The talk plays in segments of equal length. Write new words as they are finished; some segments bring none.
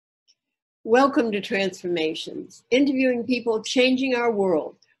Welcome to Transformations, interviewing people changing our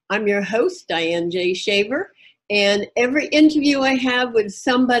world. I'm your host, Diane J. Shaver, and every interview I have with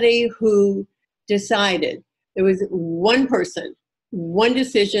somebody who decided there was one person, one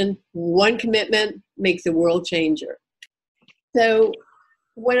decision, one commitment makes a world changer. So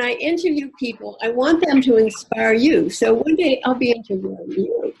when I interview people, I want them to inspire you. So one day I'll be interviewing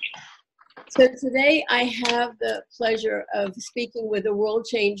you. So today I have the pleasure of speaking with a world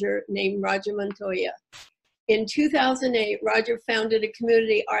changer named Roger Montoya. In 2008, Roger founded a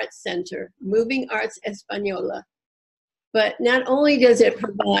community arts center, Movement Arts Espanola. But not only does it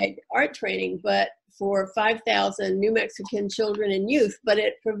provide art training, but for 5,000 New Mexican children and youth, but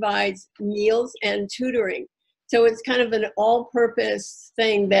it provides meals and tutoring. So it's kind of an all-purpose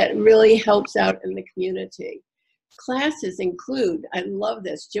thing that really helps out in the community. Classes include, I love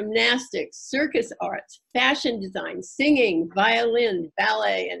this, gymnastics, circus arts, fashion design, singing, violin,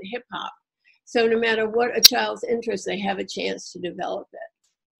 ballet, and hip hop. So no matter what a child's interest, they have a chance to develop it.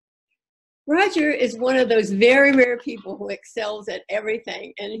 Roger is one of those very rare people who excels at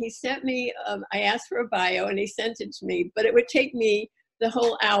everything. And he sent me, I asked for a bio and he sent it to me, but it would take me the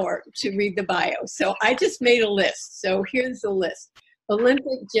whole hour to read the bio. So I just made a list. So here's the list.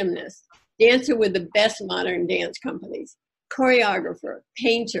 Olympic gymnast, dancer with the best modern dance companies, choreographer,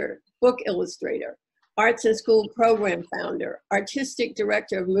 painter, book illustrator, arts and school program founder, artistic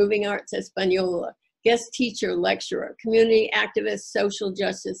director of Moving Arts Espanola, guest teacher, lecturer, community activist, social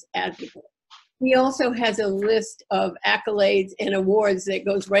justice advocate. He also has a list of accolades and awards that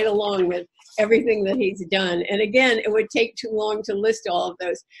goes right along with everything that he's done. And again, it would take too long to list all of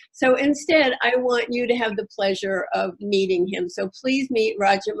those. So instead, I want you to have the pleasure of meeting him. So please meet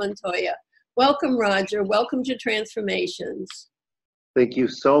Roger Montoya. Welcome, Roger. Welcome to Transformations. Thank you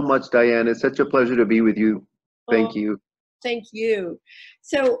so much, Diane. It's such a pleasure to be with you. Thank you. Thank you.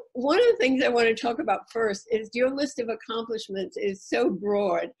 So one of the things I want to talk about first is your list of accomplishments is so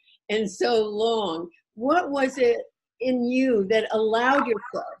broad and so long. What was it in you that allowed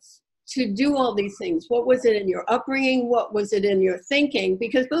yourself to do all these things? What was it in your upbringing? What was it in your thinking?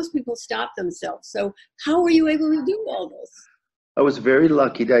 Because most people stop themselves. So how were you able to do all this? I was very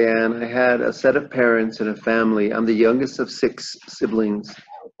lucky, Diane. I had a set of parents and a family. I'm the youngest of 6 siblings,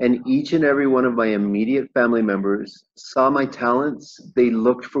 and each and every one of my immediate family members saw my talents. They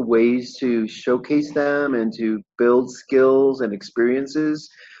looked for ways to showcase them and to build skills and experiences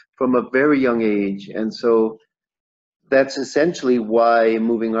from a very young age. And so that's essentially why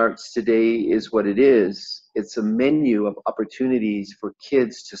Moving Arts today is what it is. It's a menu of opportunities for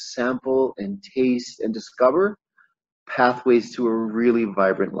kids to sample and taste and discover pathways to a really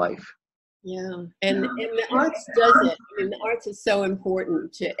vibrant life. Yeah, and the arts does it. I mean, the arts is so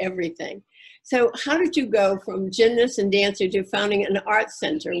important to everything. So how did you go from gymnast and dancer to founding an arts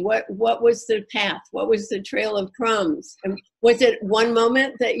center? What was the path? What was the trail of crumbs? And was it one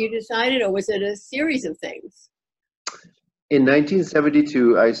moment that you decided, or was it a series of things? In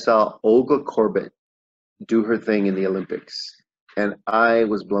 1972, I saw Olga Korbut do her thing in the Olympics, and I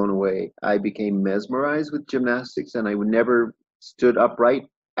was blown away. I became mesmerized with gymnastics, and I would never stood upright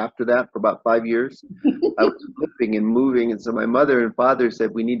after that for about 5 years. I was flipping and moving, and so my mother and father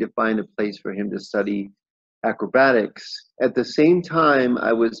said we need to find a place for him to study acrobatics. At the same time,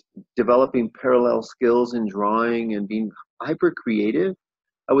 I was developing parallel skills in drawing and being hyper creative.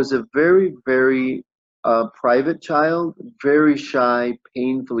 I was a very, very private child, very shy,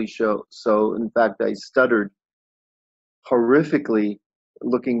 painfully so. So in fact, I stuttered horrifically.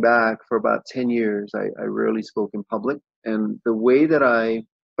 Looking back, for about 10 years, I rarely spoke in public. And the way that I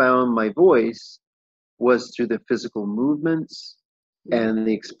found my voice was through the physical movements and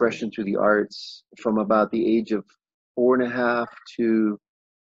the expression through the arts. From about the age of 4.5 to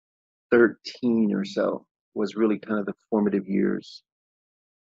 13 or so was really kind of the formative years.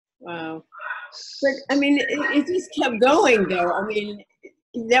 Wow. But I mean, it just kept going though. I mean,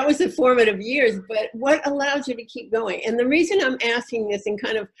 that was the formative years, but what allowed you to keep going? And the reason I'm asking this and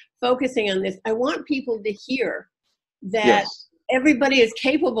kind of focusing on this, I want people to hear that Yes. Everybody is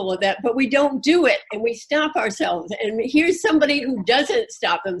capable of that, but we don't do it and we stop ourselves. And here's somebody who doesn't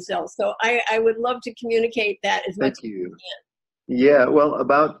stop themselves. So I would love to communicate that as much as you can. Yeah, well,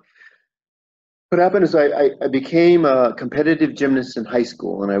 about what happened is I became a competitive gymnast in high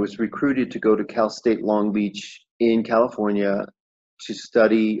school, and I was recruited to go to Cal State Long Beach in California to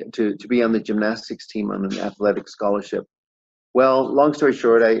study, to be on the gymnastics team on an athletic scholarship. Well, long story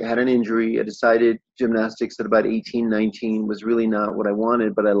short, I had an injury. I decided gymnastics at about 18, 19 was really not what I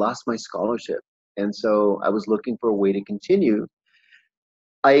wanted, but I lost my scholarship. And so I was looking for a way to continue.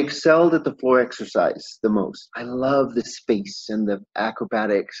 I excelled at the floor exercise the most. I love the space and the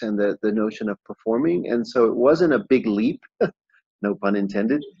acrobatics and the notion of performing. And so it wasn't a big leap, no pun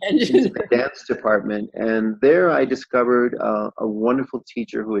intended, into the dance department. And there I discovered a wonderful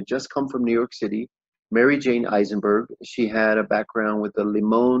teacher who had just come from New York City, Mary Jane Eisenberg. She had a background with the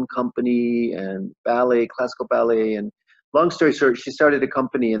Limon Company and ballet, classical ballet. And long story short, she started a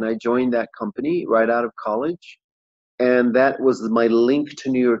company and I joined that company right out of college. And that was my link to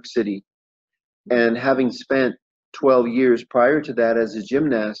New York City. And having spent 12 years prior to that as a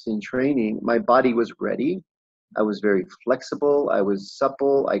gymnast in training, my body was ready. I was very flexible. I was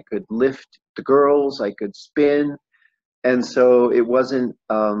supple. I could lift the girls. I could spin. And so it wasn't,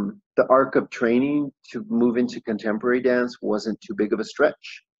 the arc of training to move into contemporary dance wasn't too big of a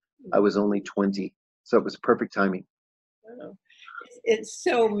stretch. I was only 20. So it was perfect timing. Wow. It's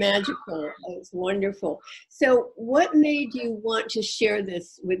so magical. It's wonderful. So what made you want to share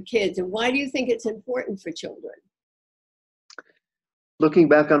this with kids, and why do you think it's important for children? Looking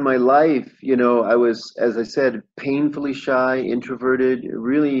back on my life, you know, I was, as I said, painfully shy, introverted,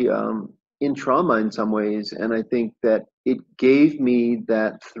 really in trauma in some ways. And I think that it gave me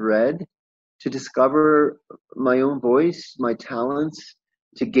that thread to discover my own voice, my talents,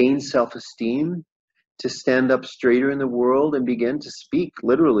 to gain self-esteem, to stand up straighter in the world and begin to speak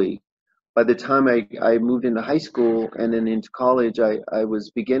literally. By the time I moved into high school and then into college, I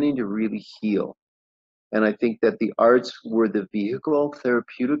was beginning to really heal. And I think that the arts were the vehicle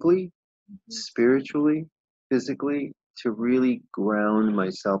therapeutically, spiritually, physically, to really ground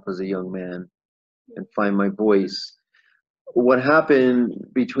myself as a young man and find my voice. What happened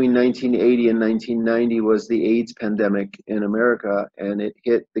between 1980 and 1990 was the AIDS pandemic in America, and it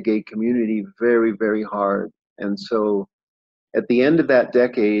hit the gay community very, very hard. And so at the end of that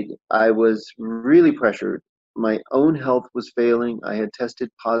decade, I was really pressured. My own health was failing. I had tested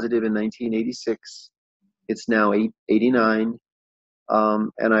positive in 1986. It's now 89.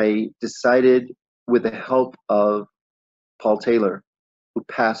 And I decided, with the help of Paul Taylor, who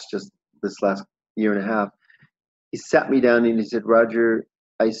passed just this last year and a half, he sat me down and he said, Roger,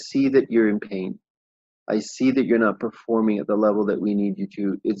 I see that you're in pain. I see that you're not performing at the level that we need you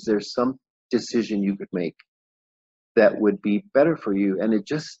to. Is there some decision you could make that would be better for you? And it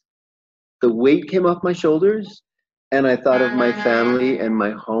just, the weight came off my shoulders. And I thought of my family and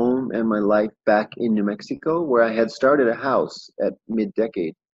my home and my life back in New Mexico, where I had started a house at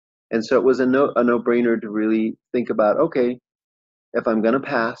mid-decade. And so it was a no-brainer to really think about, okay, if I'm going to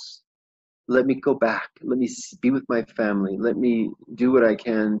pass, let me go back. Let me be with my family. Let me do what I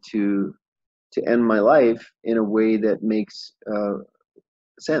can to end my life in a way that makes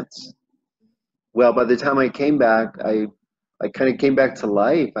sense. Well, by the time I came back, I kind of came back to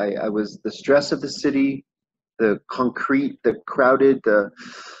life. I was the stress of the city, the concrete, the crowded, the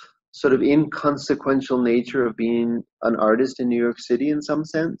sort of inconsequential nature of being an artist in New York City in some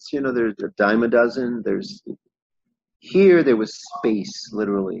sense. You know, there's a dime a dozen. Here there was space,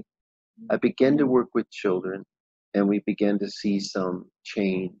 literally. I began to work with children and we began to see some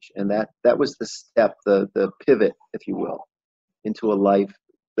change. And that was the step, the pivot, if you will, into a life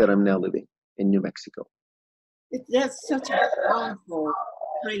that I'm now living in New Mexico. That's such a powerful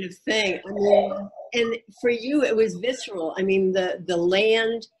kind of thing. I mean, and for you, it was visceral. I mean, the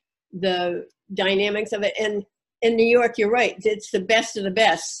land, the dynamics of it. And in New York, you're right. It's the best of the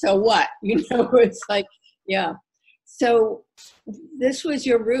best. So what? You know, it's like, yeah. So this was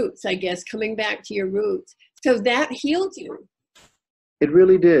your roots, I guess, coming back to your roots. So that healed you. It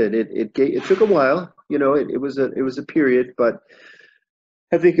really did. It took a while. You know, it was a period, but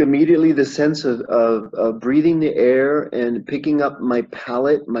I think immediately the sense of breathing the air and picking up my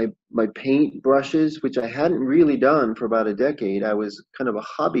palette, my paint brushes, which I hadn't really done for about a decade. I was kind of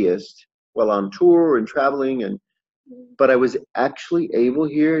a hobbyist while on tour and traveling, but I was actually able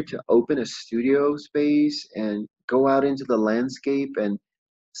here to open a studio space and go out into the landscape and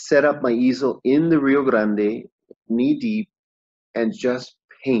set up my easel in the Rio Grande, knee deep, and just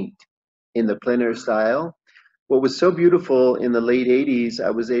paint in the plein air style. What was so beautiful in the late 80s, I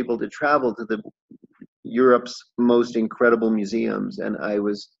was able to travel to Europe's most incredible museums, and I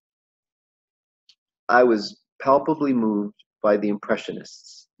was palpably moved by the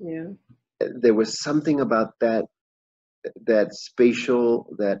Impressionists. Yeah. There was something about that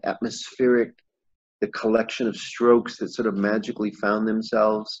spatial, that atmospheric, the collection of strokes that sort of magically found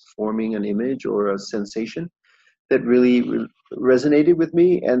themselves forming an image or a sensation that really resonated with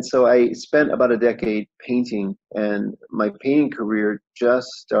me. And so I spent about a decade painting, and my painting career just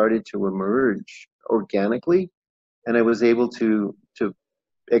started to emerge organically. And I was able to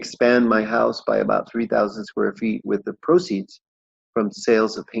expand my house by about 3,000 square feet with the proceeds from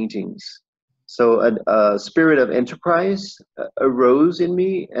sales of paintings. So a spirit of enterprise arose in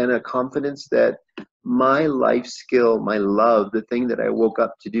me, and a confidence that my life skill, my love, the thing that I woke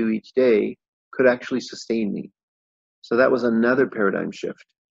up to do each day could actually sustain me. So that was another paradigm shift.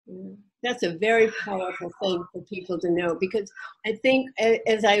 Yeah. That's a very powerful thing for people to know, because I think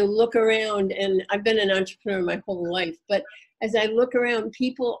as I look around, and I've been an entrepreneur my whole life, but as I look around,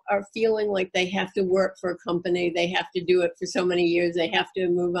 people are feeling like they have to work for a company, they have to do it for so many years, they have to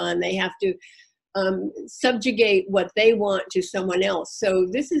move on, they have to subjugate what they want to someone else. So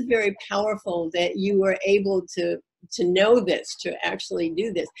this is very powerful that you were able to know this, to actually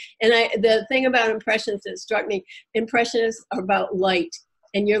do this. And the thing about impressions that struck me, impressionists are about light,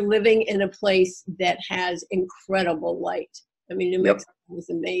 and you're living in a place that has incredible light. I mean, New Mexico is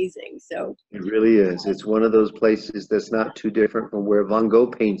amazing. So it really is. It's one of those places that's not too different from where Van Gogh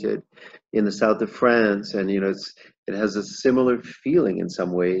painted in the south of France, and it has a similar feeling in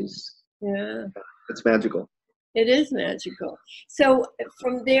some ways. yeah, It's magical. it is magical. So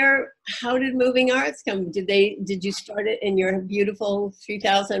from there, how did Moving Arts come? Did you start it in your beautiful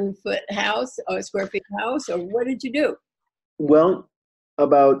 3,000 foot house or square feet house, or what did you do? Well,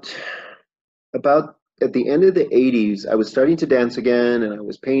 about at the end of the 80s, I was starting to dance again, and I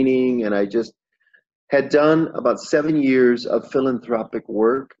was painting, and I just had done about 7 years of philanthropic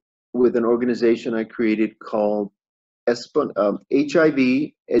work with an organization I created called HIV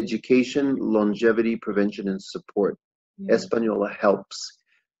Education, Longevity, Prevention, and Support. Espanola Helps.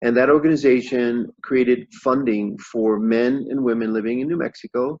 And that organization created funding for men and women living in New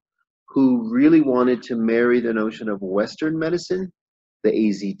Mexico who really wanted to marry the notion of Western medicine, the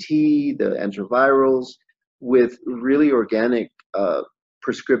AZT, the antivirals, with really organic,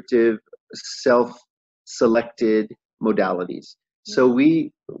 prescriptive, self-selected modalities. So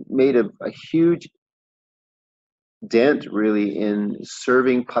we made a huge dent really in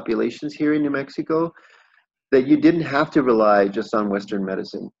serving populations here in New Mexico, that you didn't have to rely just on Western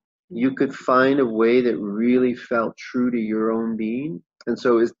medicine. You could find a way that really felt true to your own being. And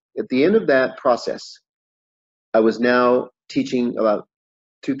so at the end of that process, I was now teaching about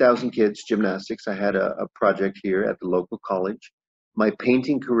 2,000 kids gymnastics. I had a project here at the local college. My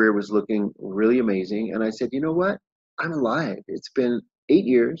painting career was looking really amazing. And I said, you know what? I'm alive. It's been 8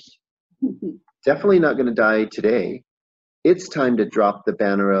 years. Definitely not going to die today. It's time to drop the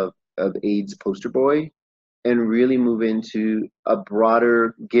banner of AIDS poster boy and really move into a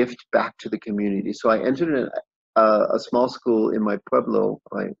broader gift back to the community. So I entered a small school in my pueblo,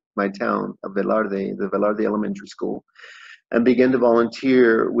 my town of Velarde, the Velarde Elementary School, and began to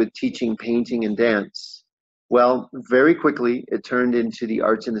volunteer with teaching painting and dance. Well, very quickly, it turned into the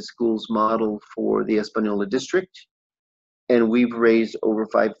Arts in the Schools model for the Espanola district, and we've raised over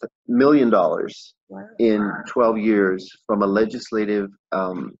 $5 million in 12 years from a legislative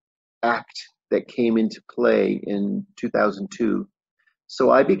act that came into play in 2002.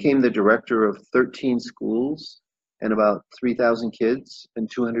 So I became the director of 13 schools and about 3,000 kids and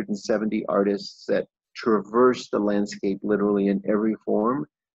 270 artists that traverse the landscape literally in every form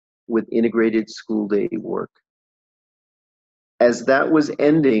with integrated school day work. As that was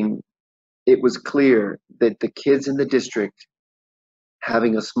ending, it was clear that the kids in the district,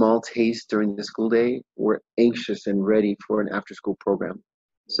 having a small taste during the school day, were anxious and ready for an after-school program.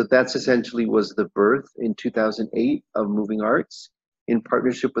 So that's essentially was the birth in 2008 of Moving Arts in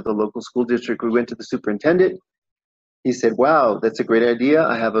partnership with the local school district. We went to the superintendent. He said, wow, that's a great idea.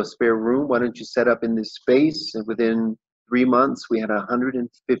 I have a spare room. Why don't you set up in this space? And within 3 months, we had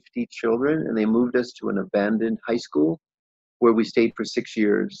 150 children, and they moved us to an abandoned high school where we stayed for 6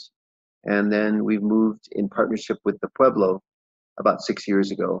 years. And then we moved in partnership with the Pueblo about 6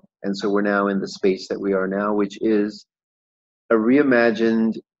 years ago. And so we're now in the space that we are now, which is a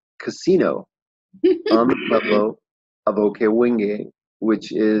reimagined casino on the Pueblo of Okewinge,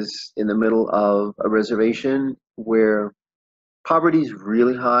 which is in the middle of a reservation where poverty is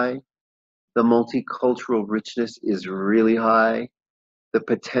really high, the multicultural richness is really high, the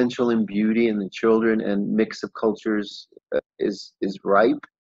potential and beauty in the children and mix of cultures is ripe.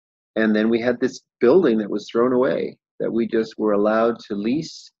 And then we had this building that was thrown away that we just were allowed to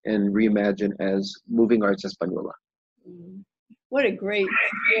lease and reimagine as Moving Arts Espanola. What a great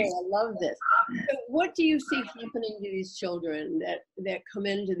story. I love this. So what do you see happening to these children that come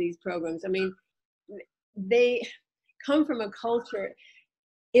into these programs? I mean, they come from a culture.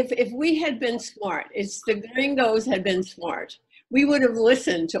 If we had been smart, it's the gringos had been smart, we would have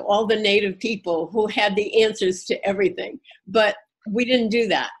listened to all the native people who had the answers to everything. But we didn't do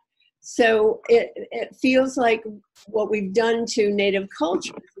that. So it feels like what we've done to native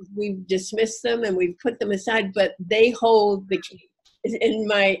cultures is we've dismissed them and we've put them aside, but they hold the key. in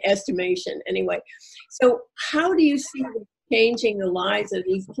my estimation anyway. So how do you see it changing the lives of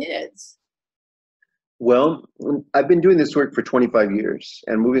these kids? Well, I've been doing this work for 25 years,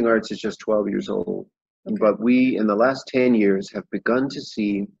 and Moving Arts is just 12 years old. Okay. But we, in the last 10 years, have begun to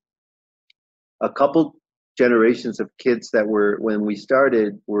see a couple generations of kids that were, when we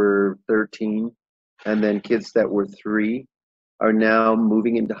started, were 13, and then kids that were 3 are now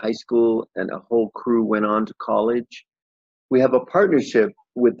moving into high school, and a whole crew went on to college. We have a partnership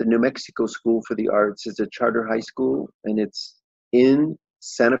with the New Mexico School for the Arts. It's a charter high school, and it's in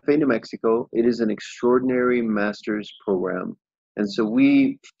Santa Fe, New Mexico. It is an extraordinary master's program. And so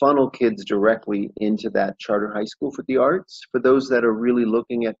we funnel kids directly into that charter high school for the arts, for those that are really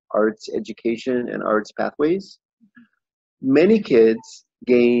looking at arts education and arts pathways. Many kids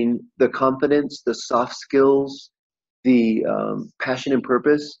gain the confidence, the soft skills, the passion and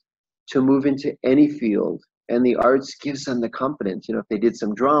purpose to move into any field. And the arts gives them the confidence. You know, if they did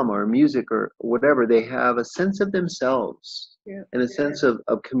some drama or music or whatever, they have a sense of themselves and a sense of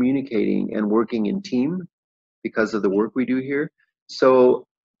communicating and working in team because of the work we do here. So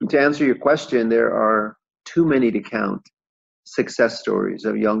to answer your question, there are too many to count success stories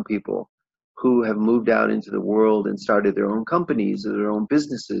of young people who have moved out into the world and started their own companies or their own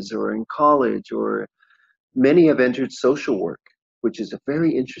businesses, or in college, or many have entered social work, which is a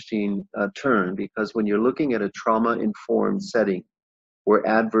very interesting turn, because when you're looking at a trauma-informed setting where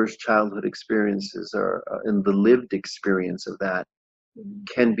adverse childhood experiences are, and the lived experience of that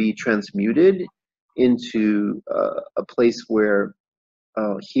can be transmuted into a place where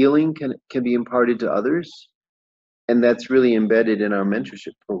healing can be imparted to others. And that's really embedded in our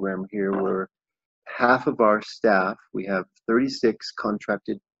mentorship program here, where half of our staff, we have 36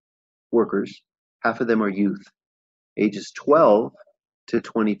 contracted workers, half of them are youth, ages 12 to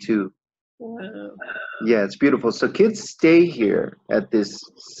 22. Wow. Yeah, it's beautiful. So kids stay here at this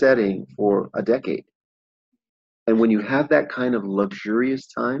setting for a decade. And when you have that kind of luxurious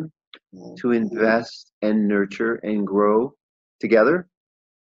time to invest and nurture and grow together,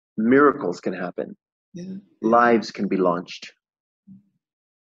 miracles can happen. Yeah. Lives can be launched.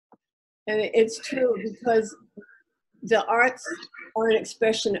 And it's true, because the arts are an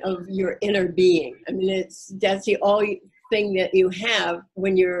expression of your inner being. I mean, that's the only thing that you have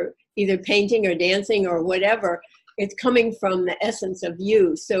when you're either painting or dancing or whatever. It's coming from the essence of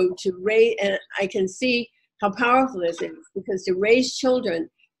you. So to raise, and I can see how powerful this is, because to raise children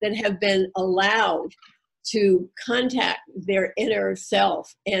that have been allowed to contact their inner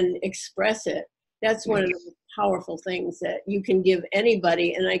self and express it, that's one of the powerful things that you can give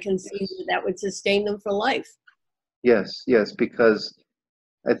anybody, and I can see that would sustain them for life. Yes, yes, because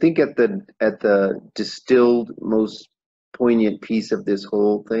I think at the distilled, most poignant piece of this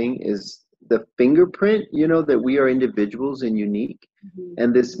whole thing is the fingerprint, you know, that we are individuals and unique.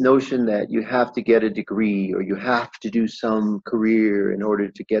 And this notion that you have to get a degree or you have to do some career in order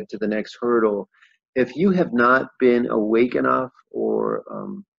to get to the next hurdle. If you have not been awake enough or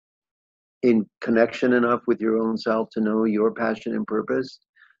in connection enough with your own self to know your passion and purpose,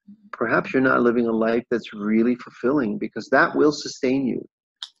 perhaps you're not living a life that's really fulfilling, because that will sustain you.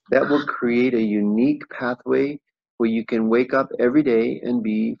 That will create a unique pathway where you can wake up every day and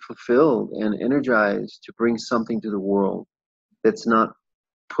be fulfilled and energized to bring something to the world that's not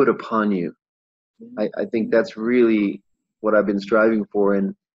put upon you. I think that's really what I've been striving for,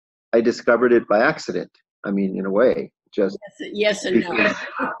 and I discovered it by accident. I mean, in a way, just yes and no.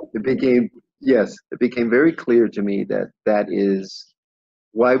 It became very clear to me that that is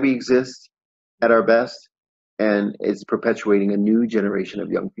why we exist at our best, and it's perpetuating a new generation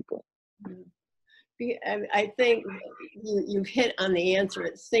of young people. I think you've hit on the answer.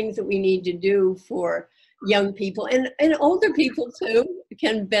 It's things that we need to do for young people, and older people too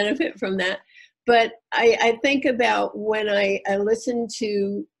can benefit from that. But I think about when I listen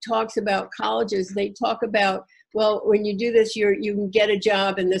to talks about colleges, they talk about, well, when you do this, you can get a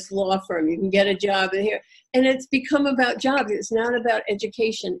job in this law firm, you can get a job in here. And it's become about jobs. It's not about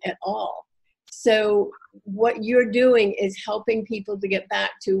education at all. So what you're doing is helping people to get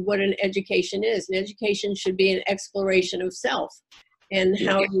back to what an education is. An education should be an exploration of self and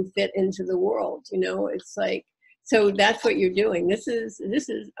how you fit into the world. You know, it's like, so that's what you're doing. This is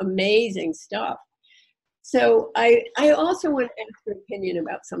amazing stuff. So I also want to ask your opinion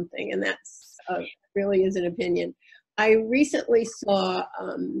about something, and that's really is an opinion. I recently saw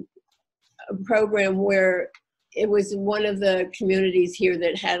a program where it was one of the communities here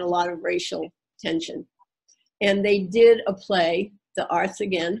that had a lot of racial tension. And they did a play, The Arts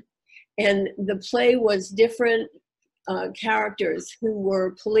Again, and the play was different characters who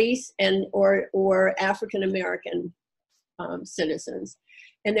were police and or African American citizens.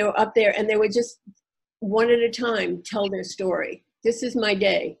 And they were up there and they would just one at a time tell their story. This is my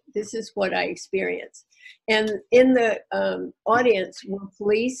day. This is what I experienced. And in the audience were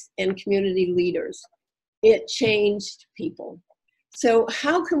police and community leaders. It changed people. So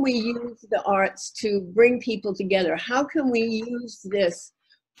how can we use the arts to bring people together? How can we use this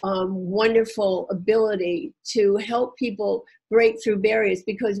wonderful ability to help people break through barriers?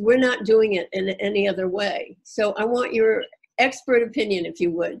 Because we're not doing it in any other way. So I want your expert opinion, if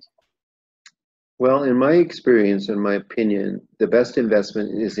you would. Well, in my experience, in my opinion, the best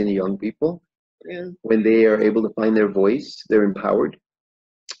investment is in young people. Yeah. When they are able to find their voice, they're empowered.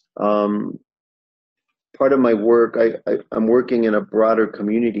 Part of my work, I'm working in a broader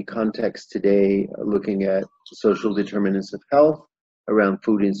community context today, looking at social determinants of health, around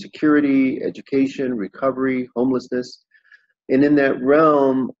food insecurity, education, recovery, homelessness. And in that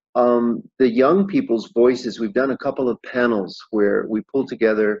realm, the young people's voices, we've done a couple of panels where we pull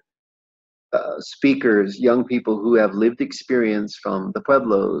together speakers, young people who have lived experience from the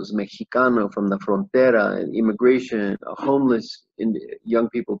pueblos, Mexicano, from the frontera, and immigration, homeless young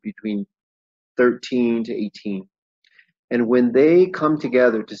people between 13 to 18. And when they come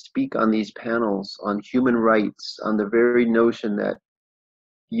together to speak on these panels on human rights, on the very notion that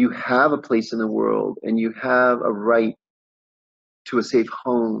you have a place in the world and you have a right to a safe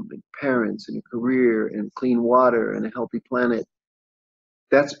home and parents and career and clean water and a healthy planet,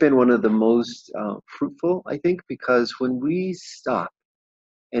 that's been one of the most fruitful, I think, because when we stop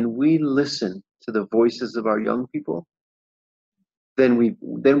and we listen to the voices of our young people, then we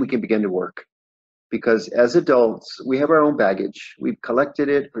can begin to work. Because as adults, we have our own baggage. We've collected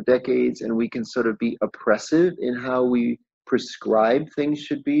it for decades, and we can sort of be oppressive in how we prescribe things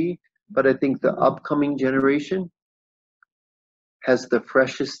should be. But I think the upcoming generation has the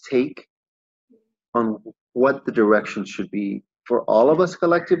freshest take on what the direction should be for all of us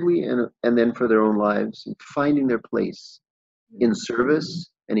collectively, and then for their own lives, and finding their place in service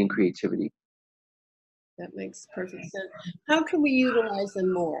and in creativity. That makes perfect sense. How can we utilize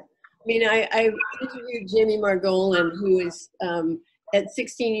them more? I mean, I interviewed Jimmy Margolin, who is at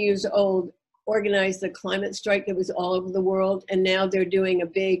 16 years old, organized a climate strike that was all over the world, and now they're doing a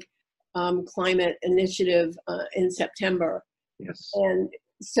big climate initiative in September. Yes. And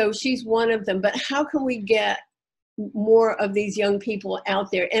so she's one of them. But how can we get more of these young people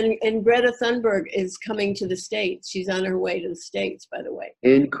out there? And Greta Thunberg is coming to the States. She's on her way to the States, by the way.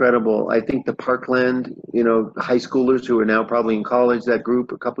 Incredible. I think the Parkland, high schoolers who are now probably in college, that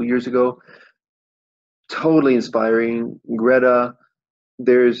group a couple years ago, totally inspiring. Greta,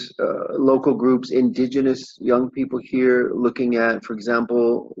 there's local groups, indigenous young people here looking at, for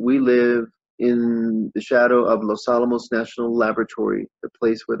example, we live in the shadow of Los Alamos National Laboratory, the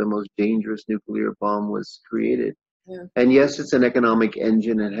place where the most dangerous nuclear bomb was created. Yeah. And yes, it's an economic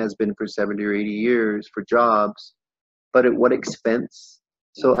engine and has been for 70 or 80 years for jobs, but at what expense?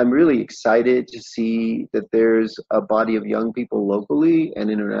 So I'm really excited to see that there's a body of young people locally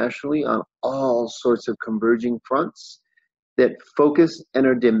and internationally on all sorts of converging fronts that focus and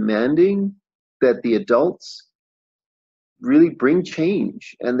are demanding that the adults really bring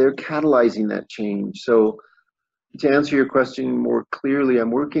change, and they're catalyzing that change. So to answer your question more clearly,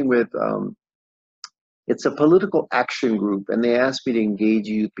 I'm working with, it's a political action group, and they asked me to engage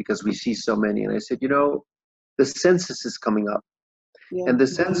youth because we see so many. And I said, the census is coming up. Yeah. And the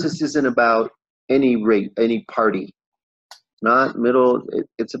census isn't about any rate, any party, not middle.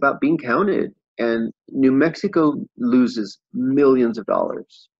 It's about being counted. And New Mexico loses millions of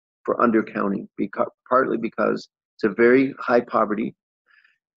dollars for undercounting, partly because it's a very high poverty.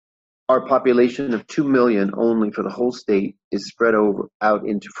 Our population of 2 million only for the whole state is spread out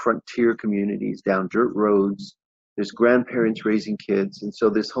into frontier communities, down dirt roads. There's grandparents raising kids. And so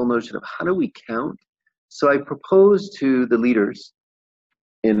this whole notion of how do we count? So I proposed to the leaders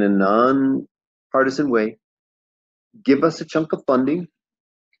in a non-partisan way, give us a chunk of funding.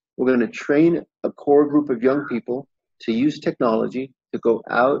 We're going to train a core group of young people to use technology to go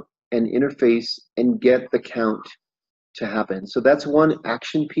out and interface and get the count to happen. So that's one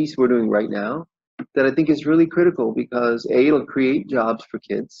action piece we're doing right now that I think is really critical, because A, it'll create jobs for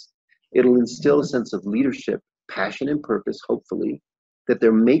kids. It'll instill a sense of leadership, passion, and purpose, hopefully, that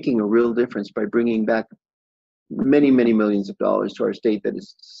they're making a real difference by bringing back many, many millions of dollars to our state that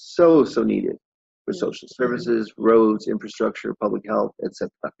is so, so needed for social services, roads, infrastructure, public health, etc.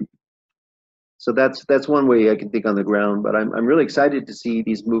 So that's one way I can think on the ground, but I'm really excited to see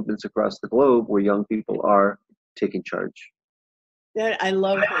these movements across the globe where young people are taking charge. That I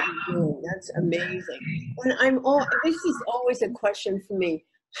love what you're doing. That's amazing. And this is always a question for me.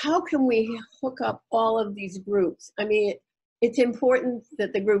 how can we hook up all of these groups? I mean, it's important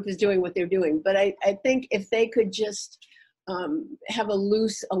that the group is doing what they're doing, but I think if they could just have a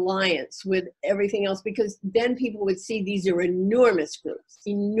loose alliance with everything else, because then people would see these are enormous groups,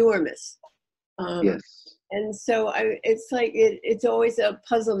 enormous. Yes. And so it's like, it's always a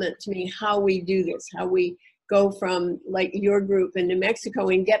puzzlement to me how we do this, how we go from like your group in New Mexico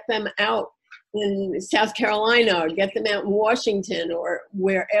and get them out in South Carolina, or get them out in Washington or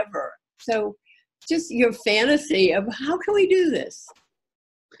wherever. So just your fantasy of how can we do this?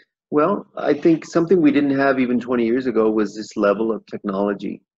 Well, I think something we didn't have even 20 years ago was this level of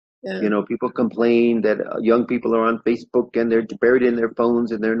technology. Yeah. You know, people complain that young people are on Facebook and they're buried in their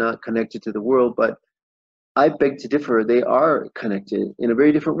phones and they're not connected to the world. But I beg to differ. They are connected in a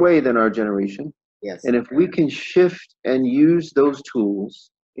very different way than our generation. Yes. And if we can shift and use those tools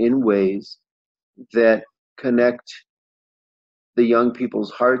in ways that connect the young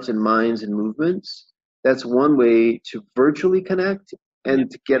people's hearts and minds and movements, that's one way to virtually connect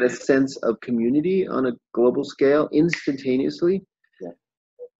and to get a sense of community on a global scale instantaneously.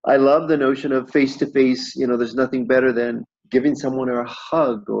 I love the notion of face-to-face. You know, there's nothing better than giving someone a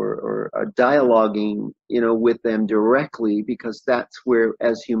hug or a dialoguing, you know, with them directly, because that's where,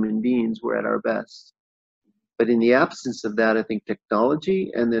 as human beings, we're at our best. But in the absence of that, I think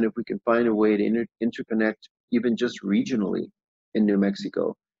technology, and then if we can find a way to interconnect even just regionally in New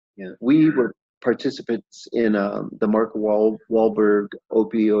Mexico. Yeah. We were participants in the Mark Wahlberg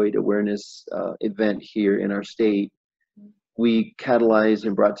opioid awareness event here in our state. We catalyzed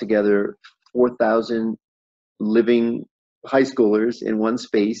and brought together 4,000 living high schoolers in one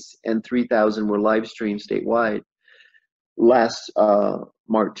space, and 3,000 were live streamed statewide last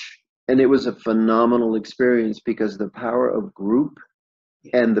March. And it was a phenomenal experience because the power of group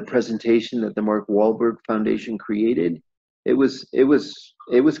and the presentation that the Mark Wahlberg Foundation created, it was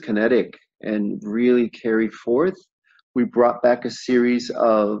kinetic and really carried forth. We brought back a series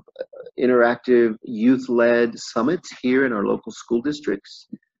of interactive youth-led summits here in our local school districts,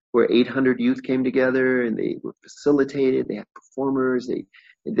 where 800 youth came together and they were facilitated. They had performers.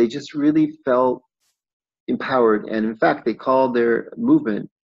 They just really felt empowered. And in fact, they called their movement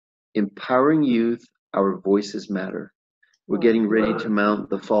 "Empowering Youth, Our Voices Matter." We're getting ready to mount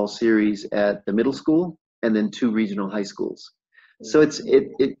the fall series at the middle school and then 2 regional high schools. So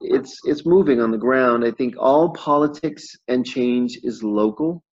it's moving on the ground. I think all politics and change is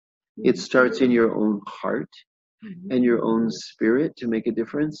local. It starts in your own heart and your own spirit to make a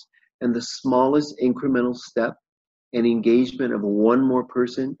difference. And the smallest incremental step and engagement of one more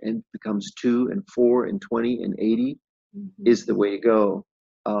person, and becomes 2 and 4 and 20 and 80, is the way to go.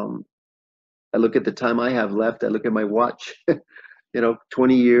 I look at the time I have left. I look at my watch.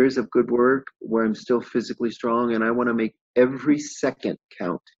 20 years of good work where I'm still physically strong, and I want to make every second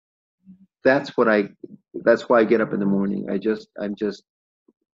count. That's why I get up in the morning. I'm just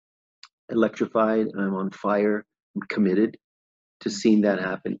electrified, and I'm on fire. I'm committed to seeing that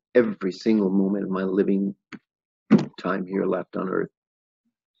happen every single moment of my living time here left on earth.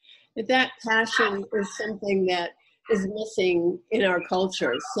 That passion is something that is missing in our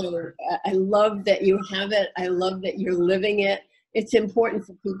culture. So I love that you have it. I love that you're living it. It's important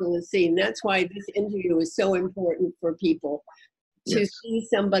for people to see. And that's why this interview is so important for people to see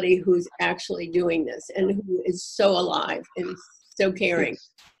somebody who's actually doing this and who is so alive and so caring.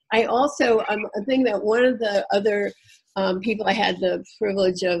 I also, I think that one of the other people I had the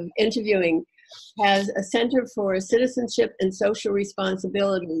privilege of interviewing has a Center for Citizenship and Social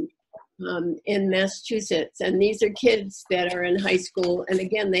Responsibility in Massachusetts. And these are kids that are in high school. And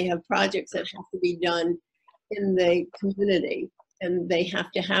again, they have projects that have to be done in the community, and they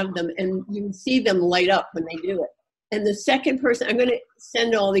have to have them. And you see them light up when they do it. And the second person, I'm going to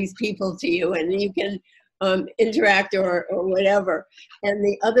send all these people to you, and you can interact or whatever. And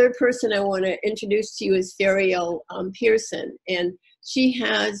the other person I want to introduce to you is Feriel Pearson. And she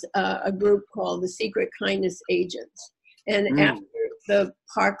has a group called the Secret Kindness Agents. And after the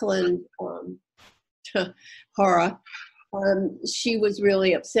Parkland horror, she was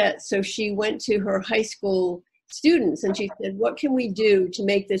really upset. So she went to her high school students and she said, what can we do to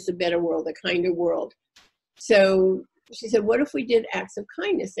make this a better world, a kinder world? So she said, what if we did acts of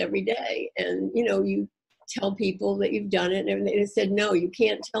kindness every day? And, you tell people that you've done it. And they said, no, you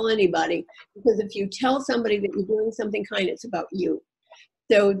can't tell anybody, because if you tell somebody that you're doing something kind, it's about you.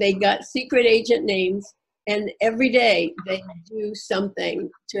 So they got secret agent names, and every day they do something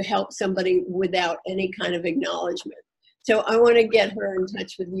to help somebody without any kind of acknowledgement. So I want to get her in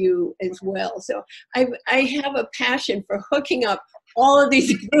touch with you as well. So I have a passion for hooking up all of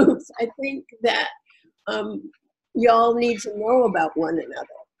these groups. I think that y'all need to know about one another.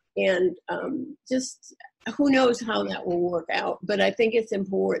 And just who knows how that will work out, but I think it's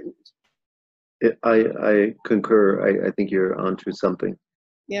important. I concur. I think you're onto something.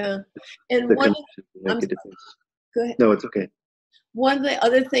 Yeah. And The one of, connection will I'm make a sorry, difference. go ahead. No, it's okay. One of the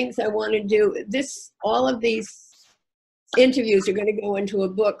other things I want to do, all of these interviews are going to go into a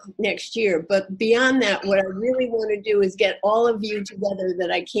book next year, but beyond that, what I really want to do is get all of you together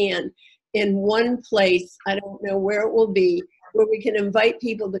that I can in one place. I don't know where it will be, where we can invite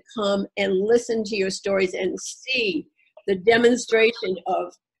people to come and listen to your stories and see the demonstration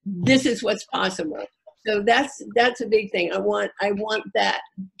of this is what's possible. So that's a big thing. I want that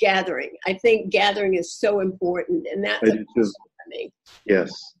gathering. I think gathering is so important, and that's I a do too. passion for me.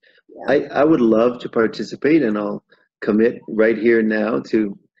 Yes. Yeah. I would love to participate, and I'll commit right here now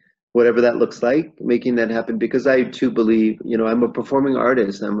to whatever that looks like, making that happen, because I too believe, I'm a performing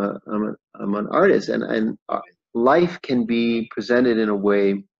artist. I'm an artist, and life can be presented in a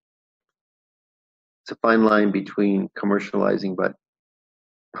way. It's a fine line between commercializing, but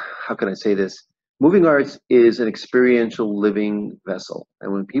how can I say this? Moving arts is an experiential living vessel.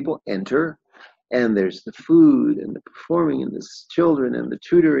 And when people enter, and there's the food and the performing and the children and the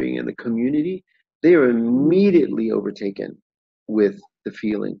tutoring and the community, they are immediately overtaken with the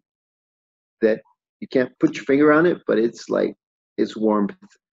feeling that you can't put your finger on it, but it's like it's warmth.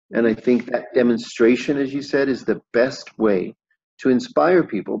 And I think that demonstration, as you said, is the best way to inspire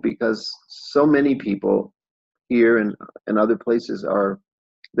people, because so many people here and other places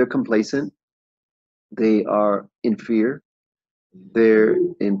they're complacent, they are in fear, they're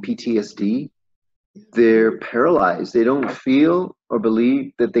in PTSD, they're paralyzed. They don't feel or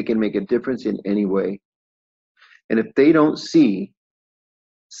believe that they can make a difference in any way. And if they don't see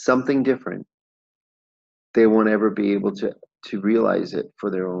something different, they won't ever be able to realize it for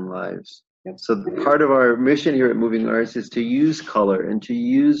their own lives. Yep. So part of our mission here at Moving Arts is to use color and to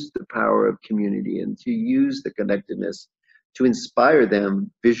use the power of community and to use the connectedness to inspire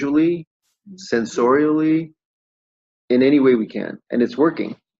them visually, sensorially, in any way we can. And it's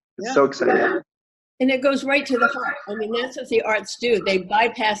working. It's Yeah. so exciting. And it goes right to the heart. I mean, that's what the arts do. They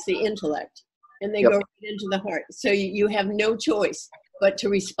bypass the intellect and they Yep. go right into the heart. So you have no choice but to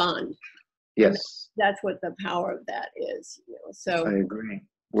respond. Yes. And that's what the power of that is. So I agree.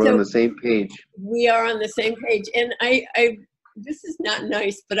 We're on the same page. We are on the same page. And I this is not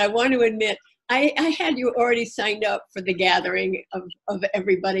nice, but I want to admit, I had you already signed up for the gathering of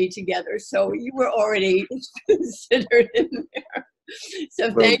everybody together. So you were already considered in there.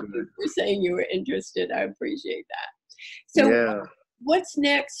 So thank you for saying you were interested. I appreciate that. So what's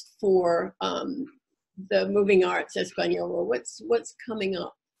next for the Moving Arts Espanola? What's coming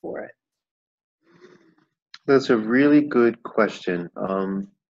up for it? That's a really good question.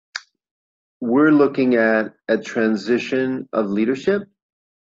 We're looking at a transition of leadership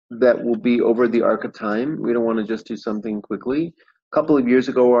that will be over the arc of time. We don't want to just do something quickly. A couple of years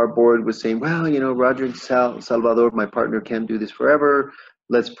ago, our board was saying, well, Roger and Salvador, my partner, can't do this forever.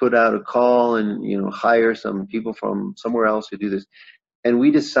 Let's put out a call and, hire some people from somewhere else to do this. And we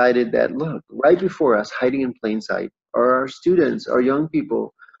decided that, look, right before us, hiding in plain sight, are our students, our young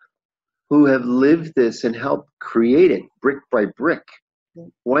people who have lived this and helped create it brick by brick.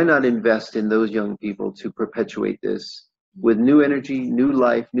 Why not invest in those young people to perpetuate this with new energy, new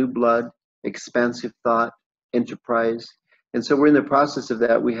life, new blood, expansive thought, enterprise? And so we're in the process of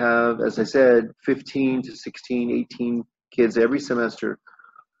that. We have, as I said, 15 to 16, 18 kids every semester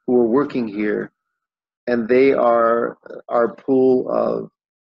who are working here, and they are our pool of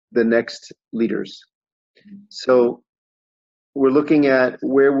the next leaders. So we're looking at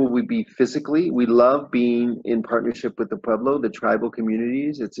where will we be physically. We love being in partnership with the Pueblo, the tribal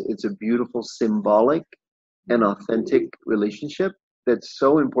communities. It's a beautiful, symbolic, and authentic relationship that's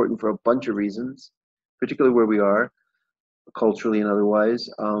so important for a bunch of reasons, particularly where we are, culturally and otherwise.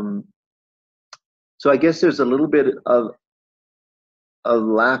 So I guess there's a little bit of a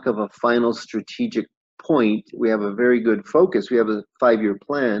lack of a final strategic point. We have a very good focus. We have a 5-year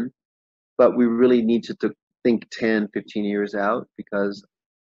plan, but we really need to think 10, 15 years out, because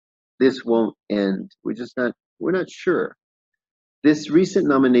this won't end. We're not sure. This recent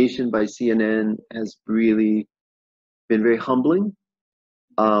nomination by CNN has really been very humbling.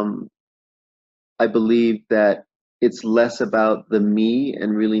 I believe that it's less about the me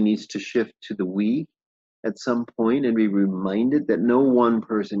and really needs to shift to the we at some point and be reminded that no one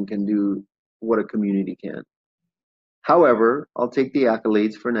person can do what a community can. However, I'll take the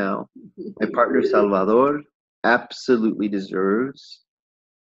accolades for now. My partner Salvador absolutely deserves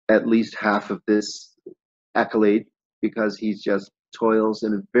at least half of this accolade, because he's just toils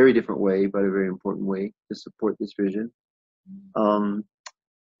in a very different way, but a very important way to support this vision.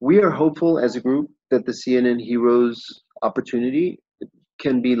 we are hopeful as a group that the CNN Heroes opportunity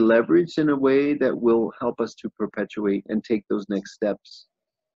can be leveraged in a way that will help us to perpetuate and take those next steps.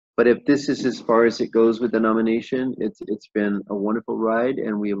 But if this is as far as it goes with the nomination, it's been a wonderful ride,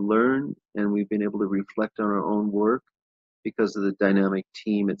 and we have learned and we've been able to reflect on our own work because of the dynamic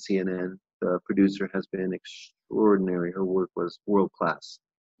team at CNN. The producer has been extraordinary. Her work was world class.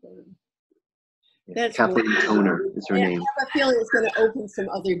 That's Kathleen wonderful. Toner is her I name. have a feeling it's going to open some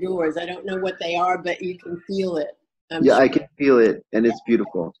other doors. I don't know what they are, but you can feel it. Yeah, I can feel it, and it's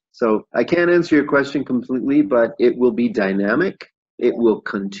beautiful. So I can't answer your question completely, but it will be dynamic, it will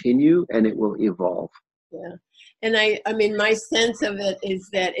continue, and it will evolve. Yeah. And I mean, my sense of it is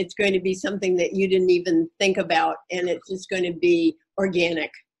that it's going to be something that you didn't even think about, and it's just going to be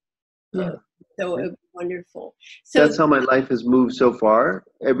organic. Yeah. So it was wonderful. So that's how my life has moved so far.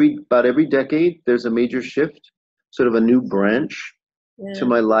 About every decade, there's a major shift, sort of a new branch to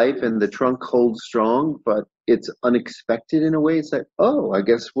my life, and the trunk holds strong, but it's unexpected in a way. It's like, oh, I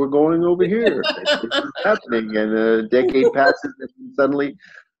guess we're going over here. This is happening, and a decade passes, and suddenly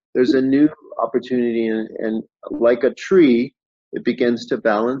there's a new opportunity, and like a tree, it begins to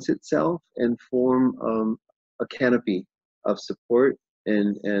balance itself and form a canopy of support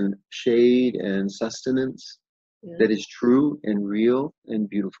and shade and sustenance that is true and real and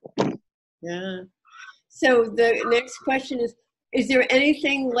beautiful. Yeah. So the next question is there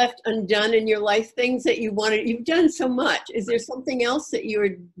anything left undone in your life, things that you wanted? You've done so much. Is there something else that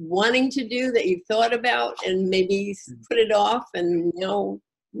you're wanting to do that you've thought about and maybe put it off and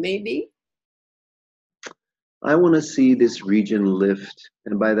maybe? I want to see this region lift.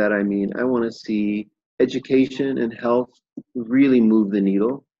 And by that, I mean, I want to see education and health really move the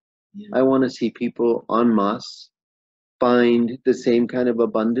needle. I want to see people en masse find the same kind of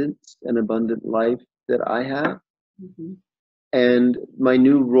abundance and abundant life that I have. And my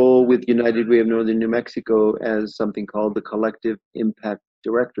new role with United Way of Northern New Mexico as something called the Collective Impact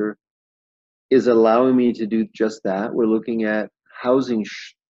Director is allowing me to do just that. We're looking at housing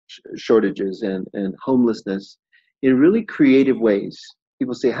shortages and homelessness in really creative ways.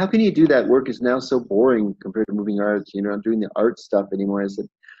 People say, how can you do that? Work is now so boring compared to moving arts. I'm not doing the art stuff anymore. I said,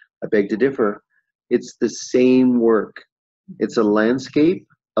 I beg to differ. It's the same work. It's a landscape,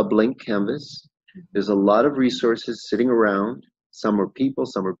 a blank canvas. There's a lot of resources sitting around. Some are people,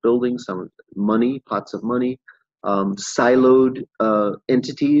 some are buildings, some are money, pots of money, siloed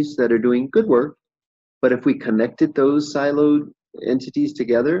entities that are doing good work. But if we connected those siloed entities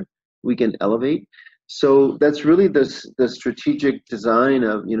together, we can elevate. So that's really the strategic design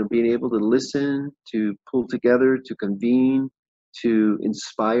of being able to listen, to pull together, to convene, to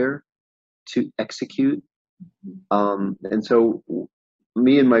inspire, to execute. And so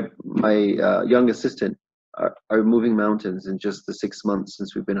me and my young assistant are moving mountains in just the 6 months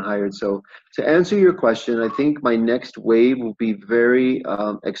since we've been hired. So to answer your question, I think my next wave will be very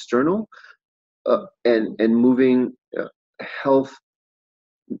external and moving health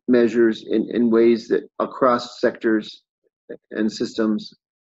measures in ways that across sectors and systems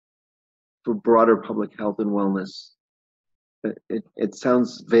for broader public health and wellness. It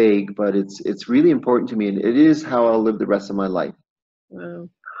sounds vague, but it's really important to me, and it is how I'll live the rest of my life. Wow.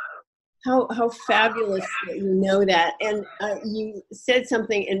 How fabulous that you know that. And you said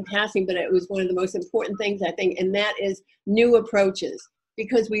something in passing, but it was one of the most important things, I think, and that is new approaches.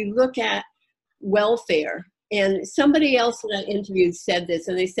 Because we look at welfare, and somebody else that I interviewed said this,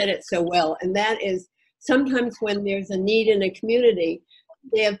 and they said it so well, and that is sometimes when there's a need in a community,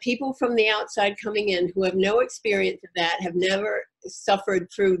 they have people from the outside coming in who have no experience of that, have never suffered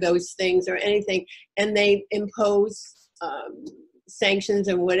through those things or anything, and they impose sanctions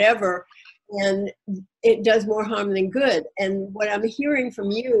and whatever, and it does more harm than good. And what I'm hearing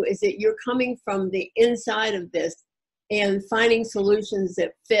from you is that you're coming from the inside of this and finding solutions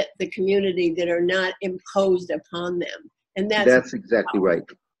that fit the community that are not imposed upon them. And that's exactly right.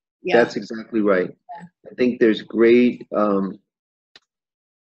 Yeah. That's exactly right. I think there's great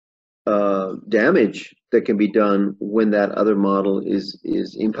damage that can be done when that other model is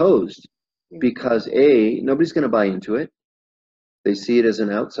imposed, because nobody's going to buy into it. They see it as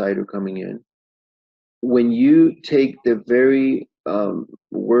an outsider coming in. When you take the very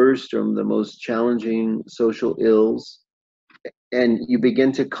worst or the most challenging social ills and you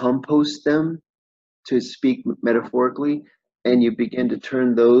begin to compost them, to speak metaphorically, and you begin to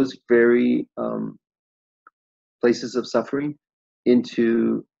turn those very places of suffering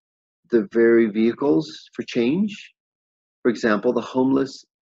into the very vehicles for change. For example, the homeless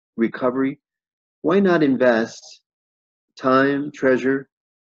recovery. Why not invest time, treasure,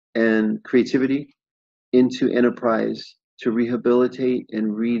 and creativity into enterprise to rehabilitate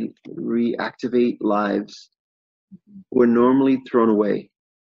and reactivate lives who are normally thrown away,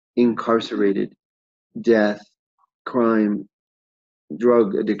 incarcerated, death, crime,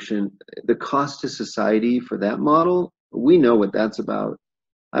 drug addiction. The cost to society for that model, we know what that's about.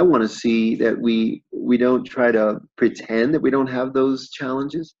 I want to see that we don't try to pretend that we don't have those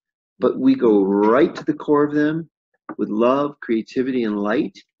challenges, but we go right to the core of them with love, creativity, and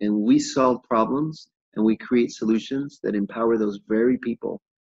light, and we solve problems and we create solutions that empower those very people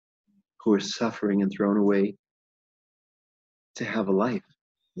who are suffering and thrown away to have a life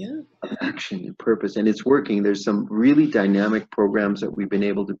of action and purpose. And it's working. There's some really dynamic programs that we've been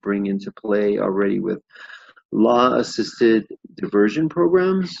able to bring into play already with law-assisted diversion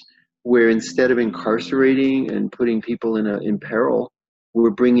programs, where instead of incarcerating and putting people in peril,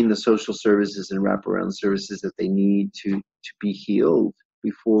 we're bringing the social services and wraparound services that they need to be healed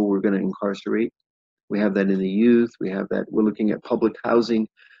before we're going to incarcerate. We have that in the youth. We have that. We're looking at public housing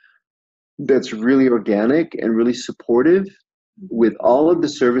that's really organic and really supportive, with all of the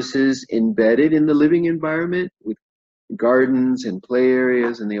services embedded in the living environment, with gardens and play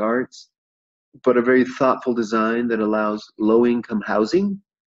areas and the arts, but a very thoughtful design that allows low-income housing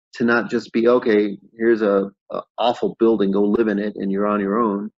to not just be, okay, here's a awful building, go live in it and you're on your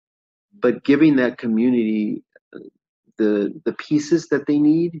own, but giving that community the pieces that they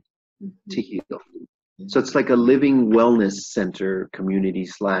need to heal. So it's like a living wellness center community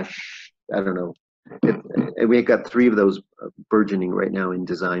slash, I don't know. And we've got 3 of those burgeoning right now in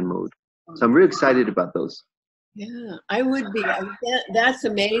design mode. So I'm really excited about those. Yeah, I would be. That's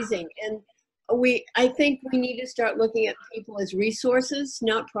amazing. And I think we need to start looking at people as resources,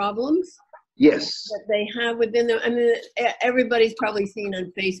 not problems. Yes. That they have within them. I mean, everybody's probably seen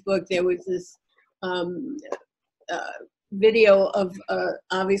on Facebook, there was this video of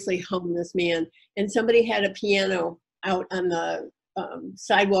obviously homeless man, and somebody had a piano out on the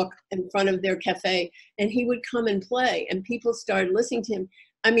sidewalk in front of their cafe, and he would come and play, and people started listening to him.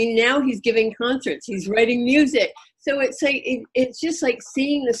 I mean, now he's giving concerts, he's writing music. So it's like, it's just like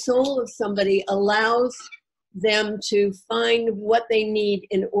seeing the soul of somebody allows them to find what they need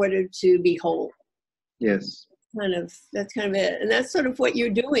in order to be whole. Yes. That's kind of it. And that's sort of what you're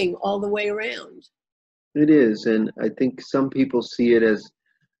doing all the way around. It is. And I think some people see it as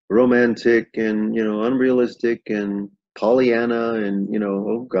romantic and, unrealistic and Pollyanna and,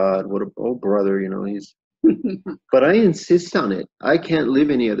 oh God, oh brother, he's, but I insist on it. I can't live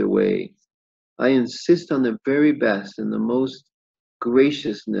any other way. I insist on the very best and the most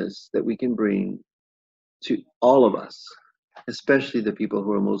graciousness that we can bring to all of us, especially the people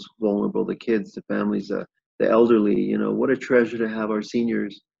who are most vulnerable, the kids, the families, the elderly. What a treasure to have our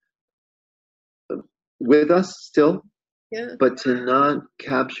seniors with us still, but to not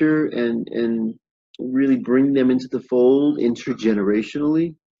capture and really bring them into the fold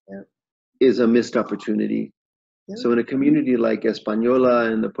intergenerationally is a missed opportunity. So in a community like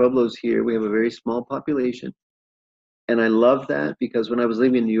Espanola and the Pueblos here, we have a very small population. And I love that, because when I was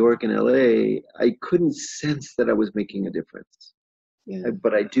living in New York and LA, I couldn't sense that I was making a difference.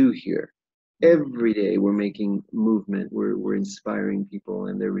 But I do here. Every day we're making movement, we're inspiring people,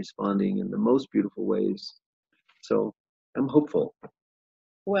 and they're responding in the most beautiful ways. So I'm hopeful.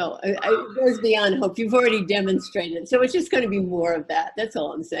 Well, it goes beyond hope. You've already demonstrated. So it's just going to be more of that. That's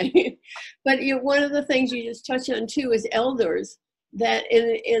all I'm saying. But one of the things you just touched on too is elders, that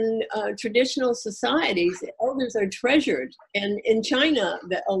in traditional societies, elders are treasured. And in China,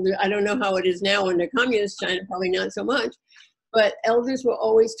 the elder, I don't know how it is now under communist China, probably not so much, but elders were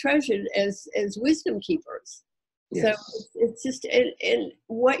always treasured as wisdom keepers. Yes. So it's just, and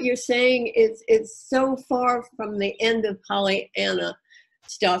what you're saying is, it's so far from the end of Pollyanna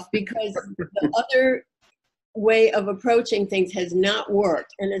stuff, because the other way of approaching things has not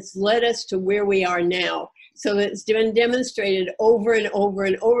worked, and it's led us to where we are now. So it's been demonstrated over and over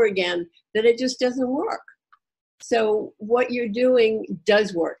and over again that it just doesn't work. So what you're doing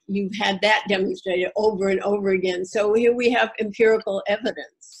does work. You've had that demonstrated over and over again. So here we have empirical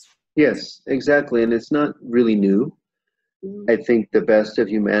evidence. Yes, exactly. And it's not really new. I think the best of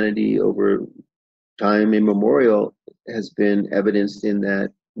humanity over time immemorial has been evidenced in that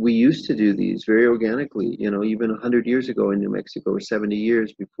we used to do these very organically, even 100 years ago in New Mexico, or 70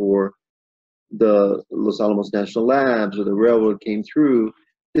 years before the Los Alamos National Labs or the railroad came through.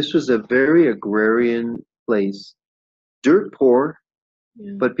 This was a very agrarian place, dirt poor,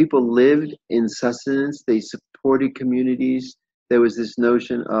 but people lived in sustenance. They supported communities. There was this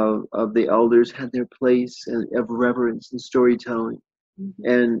notion of the elders had their place, and of reverence and storytelling.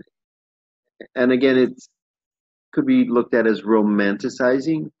 And again, it could be looked at as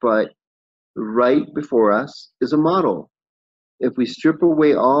romanticizing, but right before us is a model. if we strip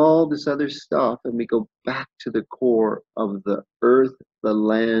away all this other stuff and we go back to the core of the earth, the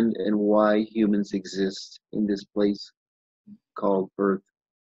land, and why humans exist in this place called Earth,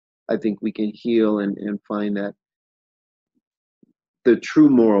 I think we can heal and find that the true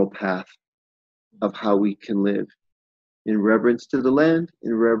moral path of how we can live in reverence to the land,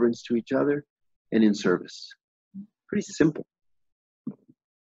 in reverence to each other, and in service. Pretty simple.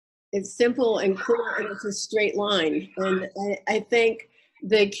 It's simple and clear, and it's a straight line. And I think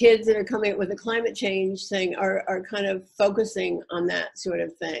the kids that are coming up with the climate change thing are kind of focusing on that sort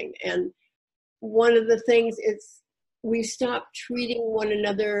of thing. And one of the things is we stopped treating one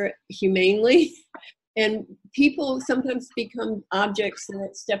another humanely. And people sometimes become objects,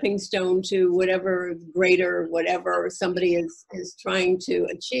 that stepping stone to whatever greater, whatever somebody is trying to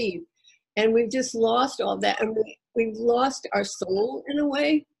achieve. And we've just lost all that. And we've lost our soul in a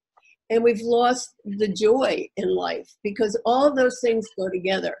way. And we've lost the joy in life, because all of those things go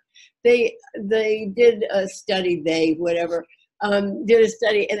together. They did a study, did a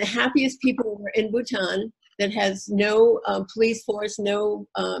study, and the happiest people were in Bhutan, that has no police force, no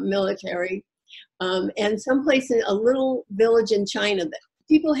military, and someplace in a little village in China that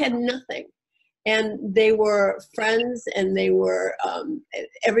people had nothing. And they were friends, and they were,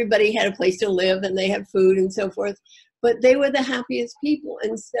 everybody had a place to live, and they had food and so forth. But they were the happiest people.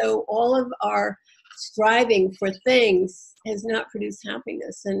 And so all of our striving for things has not produced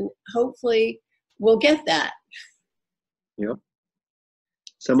happiness. And hopefully we'll get that. Yep.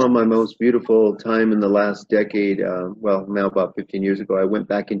 Some of my most beautiful time in the last decade, well, now about 15 years ago, I went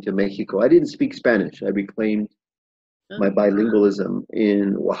back into Mexico. I didn't speak Spanish. I reclaimed my bilingualism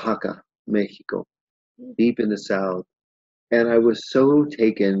in Oaxaca, Mexico, deep in the south. And I was so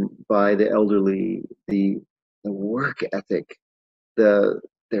taken by the elderly, the work ethic, their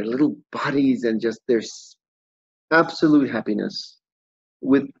little bodies, and just their absolute happiness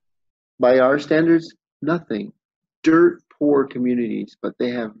with, by our standards, nothing. Dirt poor communities, but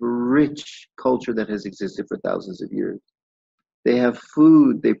they have rich culture that has existed for thousands of years. They have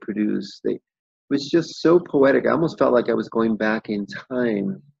food they produce. It was just so poetic. I almost felt like I was going back in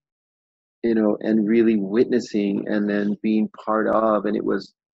time, and really witnessing and then being part of, and it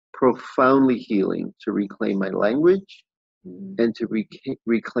was profoundly healing to reclaim my language and to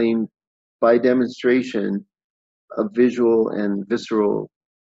reclaim by demonstration a visual and visceral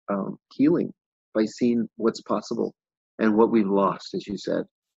healing by seeing what's possible and what we've lost, as you said.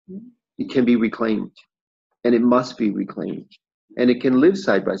 It can be reclaimed, and it must be reclaimed, and it can live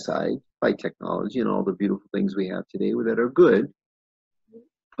side by side by technology and all the beautiful things we have today that are good,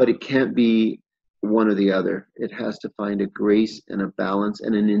 but it can't be one or the other. It has to find a grace and a balance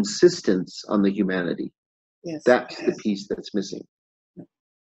and an insistence on the humanity. Yes. That's the piece that's missing.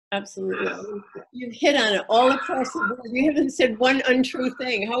 Absolutely. You've hit on it all across the board. You haven't said one untrue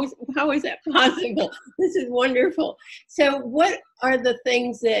thing. How is that possible? This is wonderful. So what are the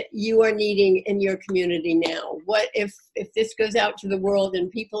things that you are needing in your community now? What if this goes out to the world and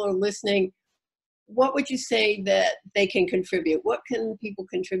people are listening, what would you say that they can contribute? What can people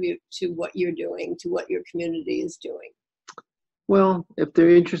contribute to what you're doing, to what your community is doing? Well, if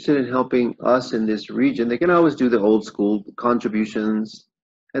they're interested in helping us in this region, they can always do the old school contributions,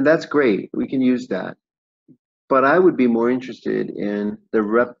 and that's great. We can use that. But I would be more interested in the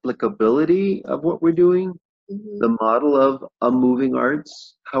replicability of what we're doing, the model of a moving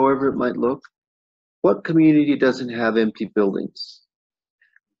arts, however it might look. What community doesn't have empty buildings?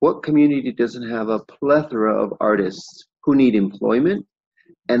 What community doesn't have a plethora of artists who need employment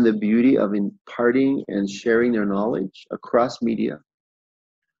and the beauty of imparting and sharing their knowledge across media?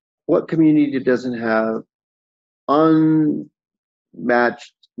 What community doesn't have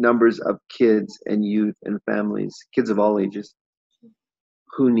unmatched numbers of kids and youth and families, kids of all ages,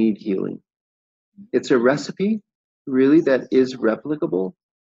 who need healing? It's a recipe, really, that is replicable.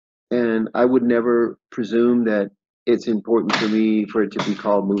 And I would never presume that it's important for me for it to be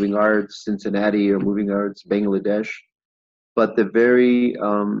called Moving Arts Cincinnati or Moving Arts Bangladesh. But the very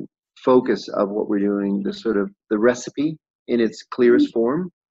focus of what we're doing, the recipe in its clearest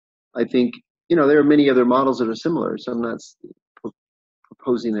form, I think, there are many other models that are similar. So I'm not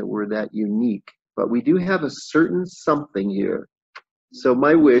proposing that we're that unique, but we do have a certain something here. So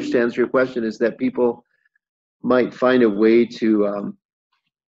my wish, to answer your question, is that people might find a way to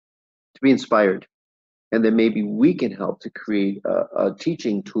be inspired, and then maybe we can help to create a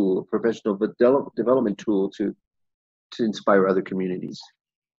teaching tool, a professional development tool to inspire other communities.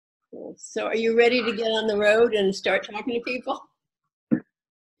 Cool. So are you ready to get on the road and start talking to people?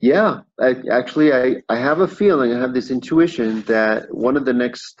 Yeah, I have a feeling, I have this intuition that one of the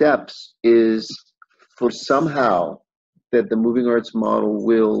next steps is for somehow that the moving arts model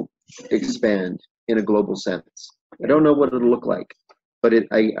will expand in a global sense. I don't know what it'll look like, but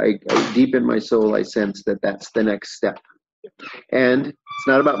I deep in my soul, I sense that that's the next step. And it's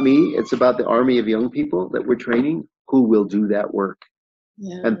not about me, it's about the army of young people that we're training who will do that work.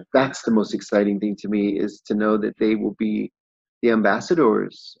 Yeah. And that's the most exciting thing to me, is to know that they will be the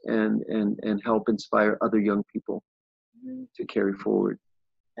ambassadors and help inspire other young people to carry forward.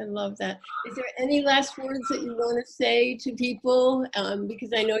 I love that. Is there any last words that you want to say to people? Because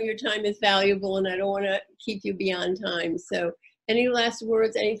I know your time is valuable and I don't want to keep you beyond time. So any last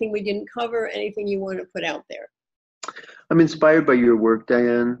words, anything we didn't cover, anything you want to put out there? I'm inspired by your work,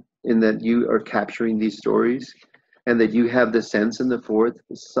 Diane, in that you are capturing these stories and that you have the sense and the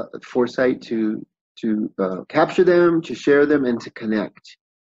foresight to capture them, to share them, and to connect.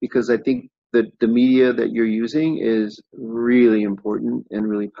 Because I think that the media that you're using is really important and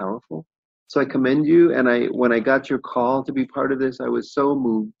really powerful. So I commend you. And when I got your call to be part of this, I was so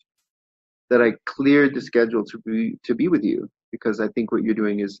moved that I cleared the schedule to be with you, because I think what you're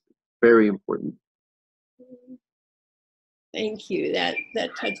doing is very important. Thank you. That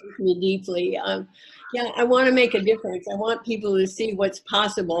touches me deeply. Yeah, I want to make a difference. I want people to see what's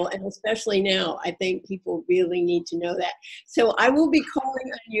possible, and especially now, I think people really need to know that. So I will be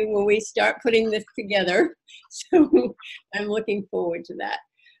calling on you when we start putting this together. So I'm looking forward to that.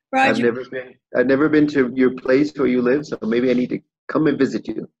 Roger. I've never been to your place where you live, so maybe I need to come and visit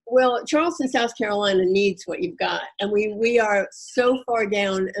you. Well, Charleston, South Carolina needs what you've got, and we are so far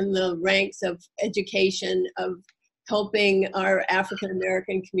down in the ranks of education, of helping our African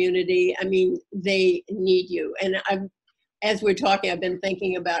American community. I mean, they need you. And as we're talking, I've been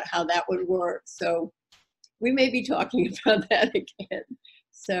thinking about how that would work. So we may be talking about that again.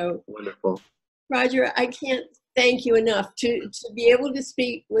 So wonderful. Roger, I can't thank you enough to be able to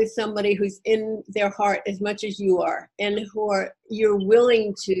speak with somebody who's in their heart as much as you are, and you're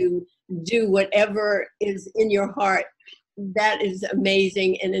willing to do whatever is in your heart. That is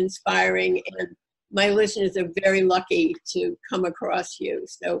amazing and inspiring. And my listeners are very lucky to come across you.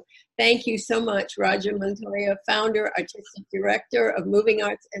 So thank you so much, Roger Montoya, founder, artistic director of Moving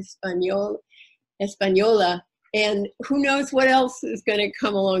Arts Espanola, and who knows what else is going to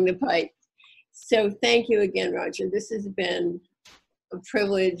come along the pipe. So thank you again, Roger. This has been a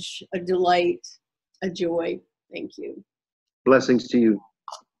privilege, a delight, a joy. Thank you. Blessings to you.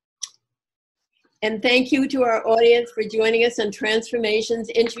 And thank you to our audience for joining us on Transformations,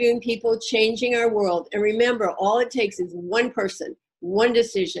 interviewing people, changing our world. And remember, all it takes is one person, one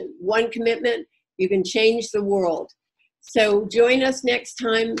decision, one commitment. You can change the world. So join us next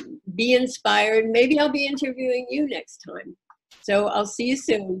time. Be inspired. Maybe I'll be interviewing you next time. So I'll see you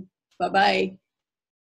soon. Bye-bye.